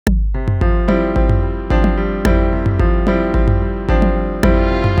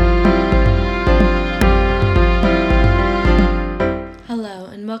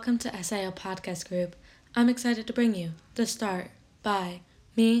welcome to SIL Podcast Group. I'm excited to bring you The Start by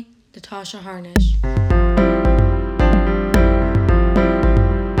me, Natasha Harnish.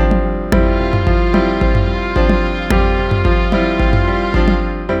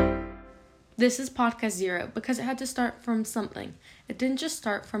 This is Podcast Zero because it had to start from something. It didn't just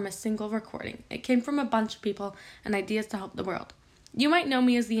start from a single recording. It came from a bunch of people and ideas to help the world. You might know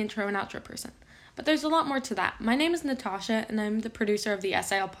me as the intro and outro person, but there's a lot more to that. My name is Natasha, and I'm the producer of the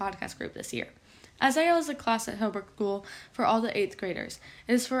SIL Podcast Group this year. SIL is a class at Hillbrook School for all the 8th graders.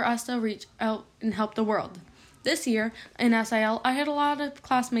 It is for us to reach out and help the world. This year, in SIL, I had a lot of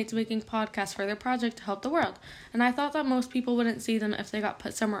classmates making podcasts for their project to help the world, and I thought that most people wouldn't see them if they got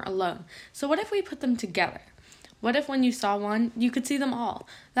put somewhere alone. So what if we put them together? What if when you saw one, you could see them all?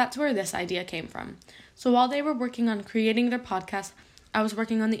 That's where this idea came from. So while they were working on creating their podcast, I was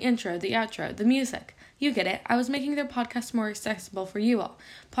working on the intro, the outro, the music. You get it. I was making their podcast more accessible for you all.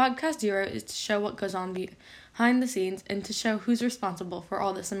 Podcast Zero is to show what goes on behind the scenes and to show who's responsible for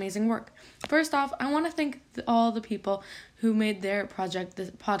all this amazing work. First off, I want to thank all the people who made their project this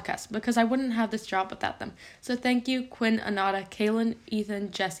podcast because I wouldn't have this job without them. So thank you, Quinn, Anada, Kaylin,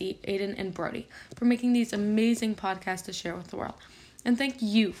 Ethan, Jesse, Aiden, and Brody for making these amazing podcasts to share with the world. And thank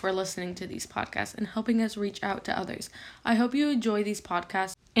you for listening to these podcasts and helping us reach out to others. I hope you enjoy these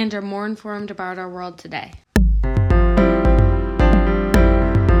podcasts and are more informed about our world today.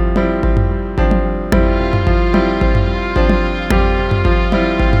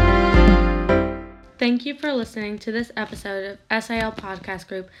 Thank you for listening to this episode of SIL Podcast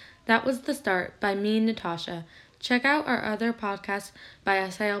Group. That was The Start by me, Natasha. Check out our other podcasts by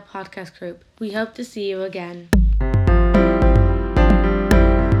SIL Podcast Group. We hope to see you again.